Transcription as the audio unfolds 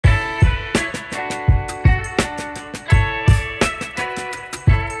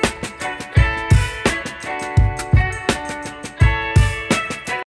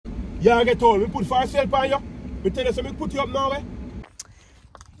You get all. We put for sale on you. We tell you so we put you up now, eh?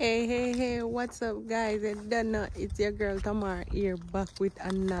 Hey, what's up, guys? I don't know. It's your girl Tamar here, back with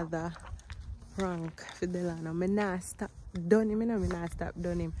another prank for Delano. Me not stop done him, me not stop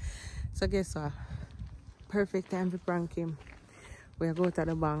done him. So guess what? Perfect time to prank him. We go to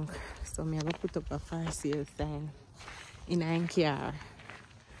the bank, so me gonna put up a for sale sign in a car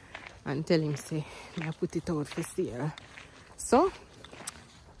and tell him say me I put it out for sale. So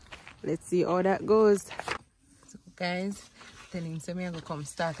let's see how that goes. So guys, tell him so me I go come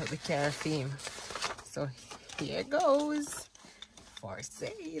start up the car for him. So here goes for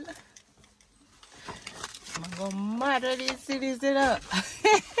sale. I'm gonna go mad at this city set up.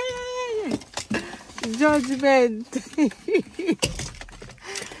 Judgment.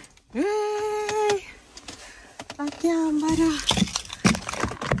 Hey, I can't bother.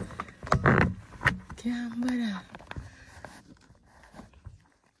 Can't bother.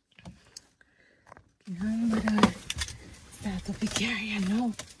 Can't bother. Start up the carrier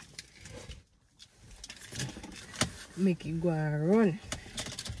now. Make it go and run.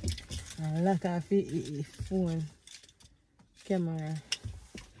 A lot of it phone camera.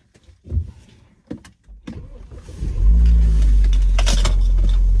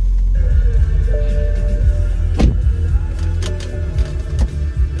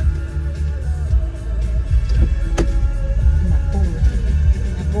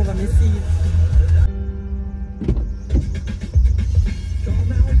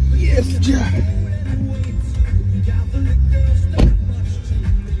 Yes, Jack.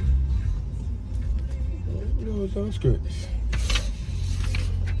 No, sounds good.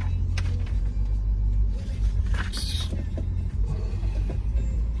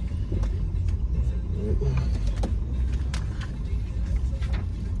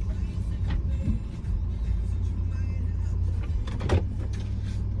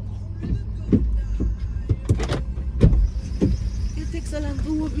 So long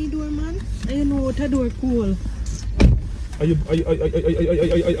to open me door, man. And you know what a door cool. Are you ready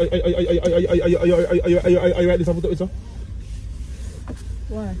to put up this?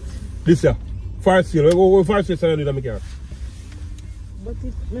 What? This here. Fire seal. Fire seal sign on the car. But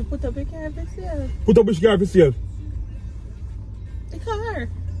it me put up a car for sale. Put up which car for sale? The car.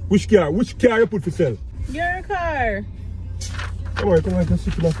 Which car? Which car you put for sale? Your car. Come on, just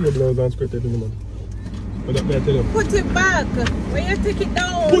sit in the field blouse and skirt it in the man. What that may I tell you? Put it back. When you take it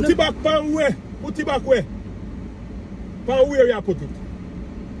down. Put it back pan where? Put it back where? Pan where you put it?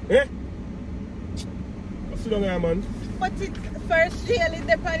 Eh? Sit down here, man. Put it first sale in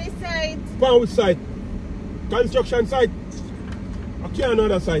the funny side. Pan which side? Construction site? I can't know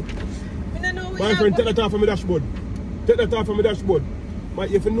that side. I don't know My friend, take that off from my dashboard. Take that off from my dashboard.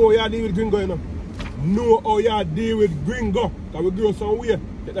 But if you know how you deal with gringo, you know how you deal with gringo. Because we grow somewhere.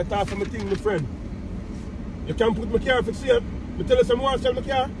 Take that off from my thing, my friend. You can't put my car for sale. I tell you some want to sell my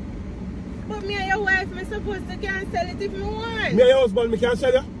car. But me and your wife, I'm supposed to can sell it if you want. Me and your husband, I can't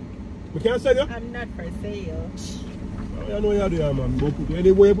sell you. I can't sell you. I'm not for sale. I know you do that, man. But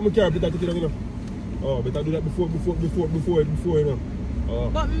anyway, you put my car, better take it down, you know. Oh, better do that before, you know. Oh.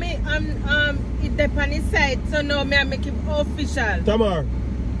 But me, it depends on his side, so now me I make it official. Tamar,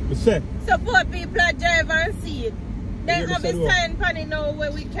 I say. Support people that drive and see it. Then have a sign pan it now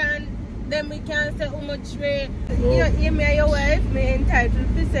where we can. Then we can say how much way. You, me and your wife, me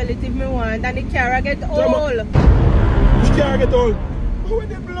entitled to sell it if me want, and the car get old. Which car get old? Who with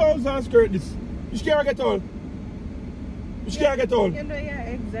the blouse and skirt this? Which car get old? Which car get old? You know you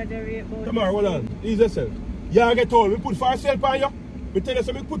exaggerate about Come on, hold on. Ease yourself. You get old. We put for sale on you. We tell you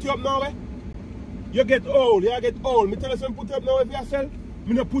so we put you up now, eh? You get old. You get old. Me tell you so we put you up now if you sell.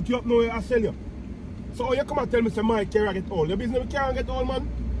 Me not put you up now, I sell you. So how you come and tell me say my car get old? Your business with car get old, man.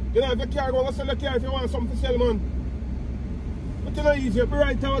 You know, if your car go and sell the car if you want something to sell, man. But you know, easy. Be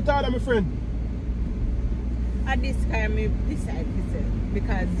right out my friend. At this car, me decide to sell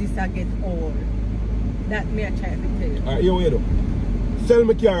because this I get old. That me I try to tell you. Alright, here we go. Sell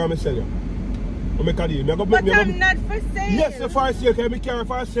my car and I sell you. I make a deal. But I'm not for sale. Yes, if I sell, because my car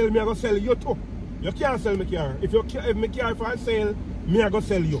for sale, me I go sell you too. You can't sell my car. If my car for sale, me I go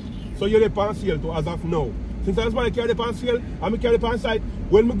sell you. So you're the on sale too as of now. Since I was my car on sale and my car on site,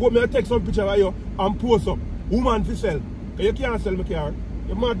 when me go, me take some picture of you and post up. Woman to sell. Because you can't sell my car.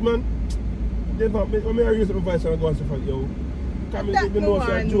 You're mad, man. Then when I use my voice and I go and say for you. Because me know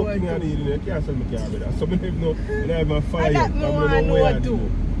say I'm joking and you can't sell my car with that. So I don't even fire. That me want to do.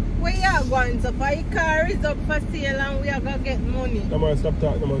 Where you are going? So for your car is up for sale and we are going to get money. Come on, stop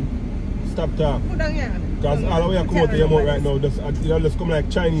talking, man. Stop talking. Put on here. Because all the way I come out of your mouth right now, just come like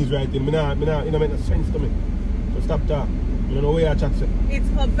Chinese right in. Me not, it don't make no sense to me. So stop talking. You know where I chat say. It's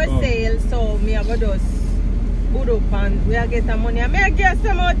up for sale, so me I go just put up and we get some money. I may get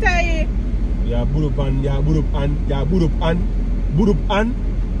some more time. Yeah, put up and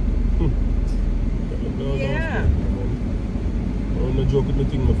Yeah. I'm not joking with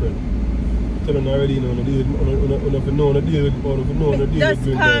thing, my friend. Tell them already, you know, just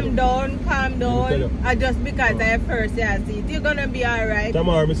calm down. And just because I first see it, you're gonna be alright.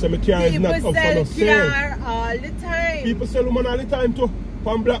 Tomorrow, I say my car is not up for no sale. Car all the time. People sell woman all the time too.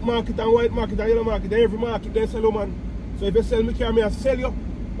 From black market and white market and yellow market, every market they sell woman. So if you sell my car, I sell you.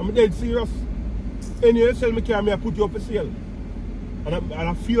 I'm dead serious. Anyway, you sell my car, I put you up for sale. And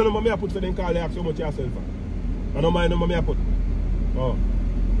I feel no I put for them call they ask how much you sell for. I don't mind no I put. Oh.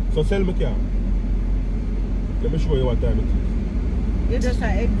 So sell my car. Let me show you what time it is. You just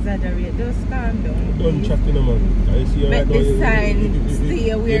exaggerate, just calm down. Don't chat in a man. I see you right now. The sign,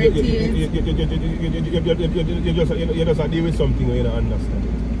 stay where it is. You just deal with something you don't understand.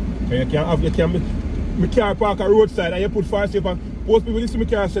 You can't my car park a roadside and you put fire safe and post people listen to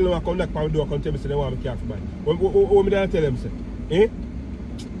my car sell and come knock on the door and tell me say they want my car to buy. What me tell them say? Eh?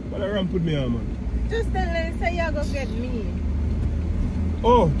 What a ramp put me on, man? Just tell them say you go get me.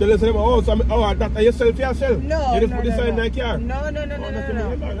 Oh, tell us that you sell for yourself? No, you just put the sign in the car? No,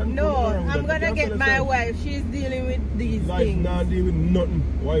 I'm gonna get my wife. She's dealing with these wife things. Wife not deal with nothing.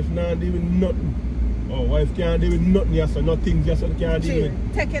 Wife not deal with nothing. Oh, wife can't deal with nothing, yes, so nothing, just can't deal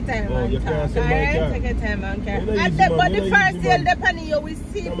with. Take your time and you talk, can't sell my alright? car. Take your time and car. But the first sale, depending you will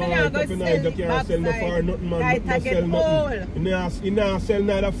see if I go sell you it can't sell no far, nothing, man. Right, I get old. You not sell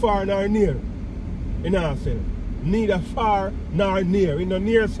neither far nor near. You not sell. Neither far nor near. You know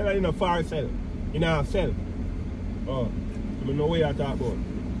near sell and you know far sell. You not sell. Oh, I know what you talk about.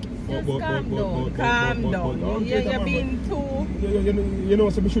 Just calm down. You're being too... You know,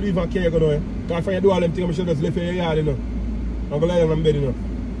 so we should even care, you know. Because if you do all them things, we should just live in your yard, you know. I'm going to lie down in bed, you know.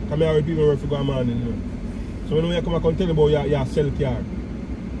 Because I have people work for go man, you know. So when you come and tell me about your sell car.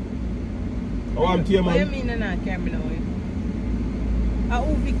 What do you mean you not carry me now?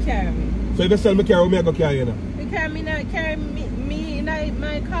 Who will carry me? So if you sell my car, who go carry you now? Because me not carry me in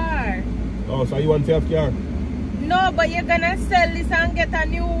my car. Oh, so you want to have car? No, but you're gonna sell this and get a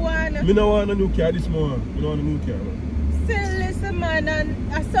new one. Me no want a new car this morning. Me no want a new car, man. Sell this, man, and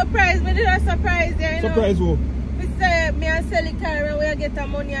a surprise. Me did a surprise there, you surprise know. who? Me say, me a sell the car and we get a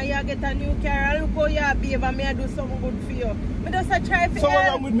money and you get a new car. And look how you behave and me a do something good for you. Me just a try for you. So what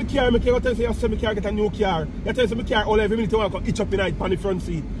wrong with my car? My car tell you say my car get a new car. You tell me my car all every minute you want to itch up in the night on the front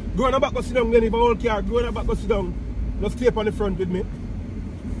seat. Go on the back, go sit down then if I old car. Go on the back, go sit down. Just stay up on the front with me.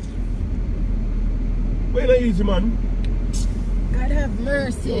 But it's not easy, man. God have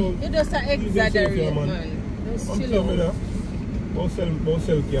mercy. You just exaggerate, man. Just chill out. Don't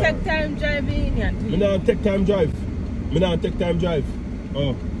sell car. Take time driving in. Me not take time drive.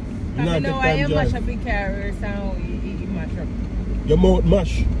 Oh. I know why you mash up the car or something you mash up. Your mouth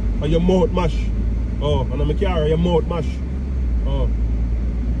mash. And your mouth mash. Oh, and I'm a car, your mouth mash. Oh.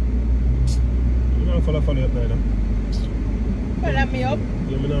 You don't follow you up neither. Follow me up?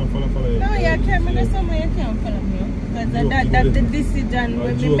 Yeah, me not follow you. No, you can't. Me somewhere you can't follow me up. Because that's the decision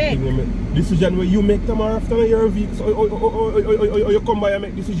when we make. Decision where you make tomorrow after your week. Or you come by and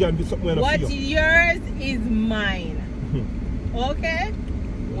make decision with something. What's yours is mine. Okay?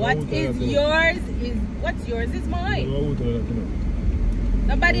 What's yours is mine.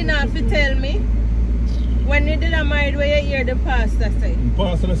 Nobody now have to tell me. When you did a married where you hear the pastor say. The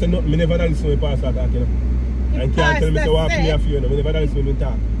pastor say nothing. Me never listen to the pastor talk, you know. And can't tell me so what me have you, you know. Me never listen to him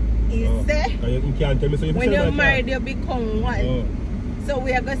talk. He say, you can't tell me so you when you're married you become one. Oh. So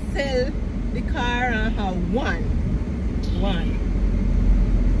we are going to sell the car and have one.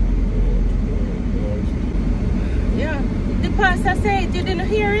 Yeah. The pastor said you didn't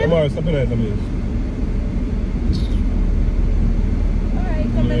hear him? Tomorrow, stop it,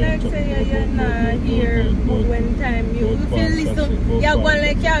 come like say you're not here when time you feel listen. You're going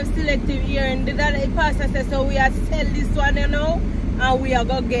like you have selective hearing. The pastor says so we have sell this one you know and we are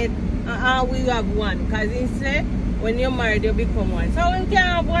going to get and we have one. Because he said when you're married you become one. So we can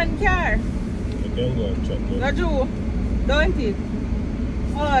have one car. You can go and check. Not true. Don't it?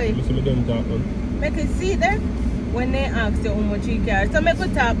 Oi. Make it see there when they ask you how much you care. So make we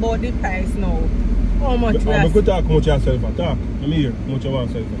talk about the price now. How much we are. I could talk how much you sell for. Talk. I'm here. How much you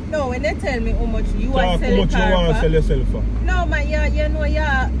want to sell for. No, when they tell me how much you are selling how much you want to sell yourself for. No, man, you know,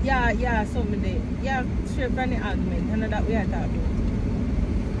 something there. Yeah, straight from the argument. I know that we are talking.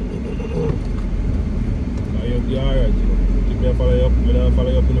 You're alright. If me follow you up, me not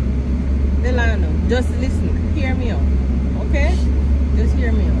follow you up. Delano, just listen. Hear me out. Okay? Just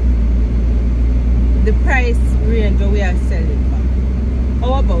hear me out. the price range that we are selling for.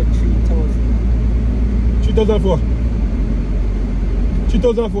 How about 3,000? 3,004.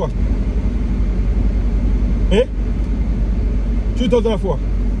 3,004. Eh? 3,004.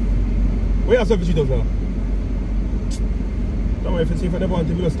 Where you sell for 3,000? Come on, if you see if I never want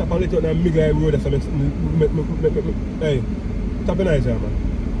to just stop and let you on a middle road or something. Hey, stop your eyes here, man.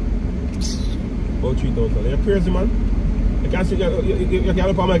 About 3,000. You're crazy, man. You can't see, you can't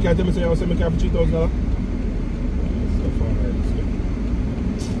look at me, you can't tell me say you sell me car for 3,000. So far, right?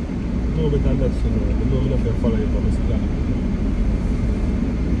 No better than that, so no. I know I'm not going to follow you, but I see that.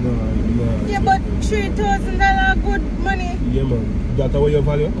 No. Yeah, but $3,000 good money. Yeah, man. That's what you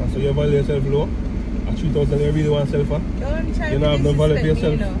value. So you value yourself low. At 3,000, you really want to sell for? Don't try you don't have no value for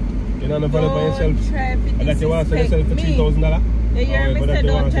yourself. You don't have no value for yourself. And that you want to sell yourself for $3,000? Yeah, you heard me say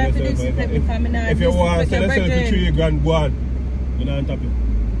don't try to disrespect me for me now. If you want to sell yourself for 3 grand, go on. You don't tap you.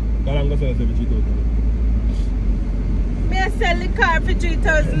 That I'm going to sell yourself for 3,000. Me I sell the car for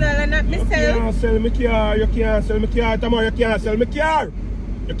 $3,000, not me sell. You can't sell me car. You can't sell me car. Tomorrow you can't sell me car.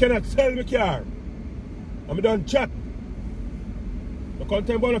 You cannot sell me car. I'm done chat. You can't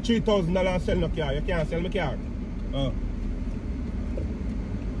tell me about $3,000 and sell no car. You can't sell me car.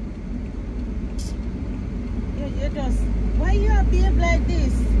 You just, why you behave like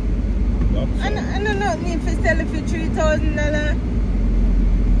this? I don't need to sell it for $3,000.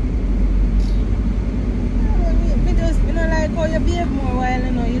 You know, like how you behave more while,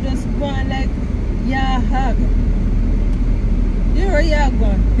 you know, you just go on like, yeah, hug. You know, yeah,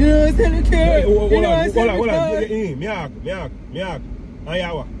 gone. You know, sell the car. Hold on. Me hug. And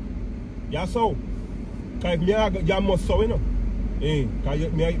yawa. Yeah, so. Because me hug, you must so, you know.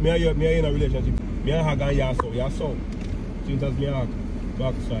 Because me in a relationship. Me hug and yeah, so. Since as me hug,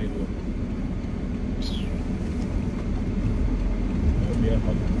 backside, you know.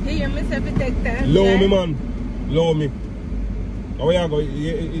 Hey, you must have to take time. Low me, man. Low me. How you go?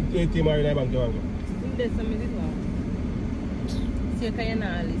 18 married in the bank, you want to go? That's what I did. See, you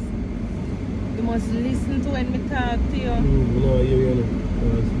can't listen. You must listen to when me talk to you. No, you know.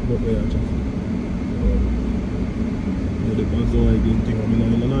 It's not very chat. You depends on how you do things. I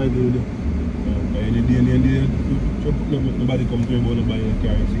mean, I do it. Any day, nobody come to me about buying a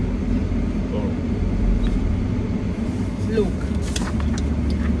car, you see. Look.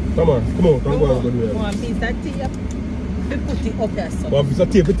 Come on, come on, come on. One piece of tape. You put it up there, so. One piece of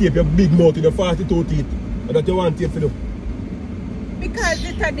tape, your big mouth with your 42 teeth. And that you want tape for them. Because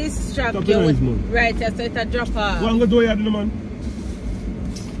it a distract you. Right, so it a drop off. What am I going to do, man?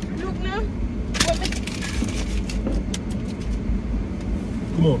 Look now.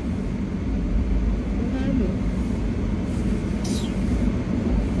 Come on.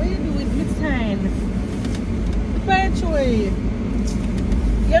 What you do with me sign? Find way.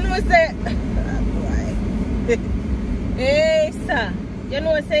 You know say hey sir. You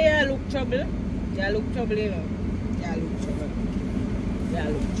know say you look trouble. You look trouble, you know. You look trouble.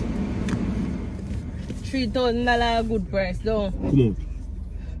 $3,000 good price, don't.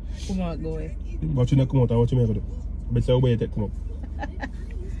 Come on, go away. But you not come out, what you make do? But say where you take come up.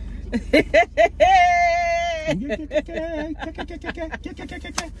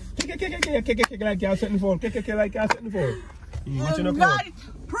 Like you're setting for. Like you're setting for. What you not come out?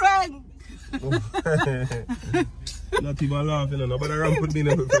 Prank. Not even laughing, you know. Nobody around put me in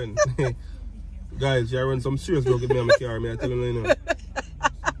a friend. Guys, you run some serious joke with me on my car. I tell you, you know.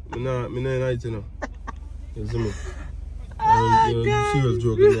 I'm not night, you know. You see me? Serious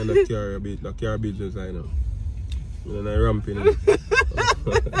joke with me on the car beat. The car beat just, I know. I'm not ramping, you know.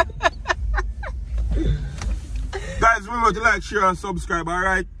 Guys, remember to like, share, and subscribe,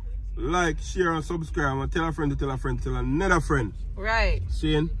 alright? Like, share, and subscribe. And tell a friend to tell a friend to tell another friend. Right.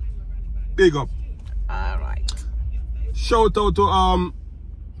 Seeing? Big up. Alright. Shout out to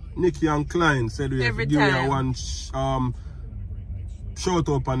Nikki and Klein. Said we have to give you one shout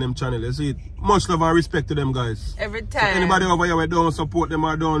out on them channel. You see it? Much love and respect to them guys. Every time. So anybody over here who don't support them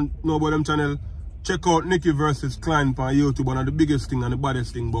or don't know about them channel, check out Nikki versus Klein on YouTube. One of the biggest thing and the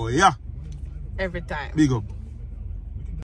baddest thing, boy. Yeah. Every time. Big up.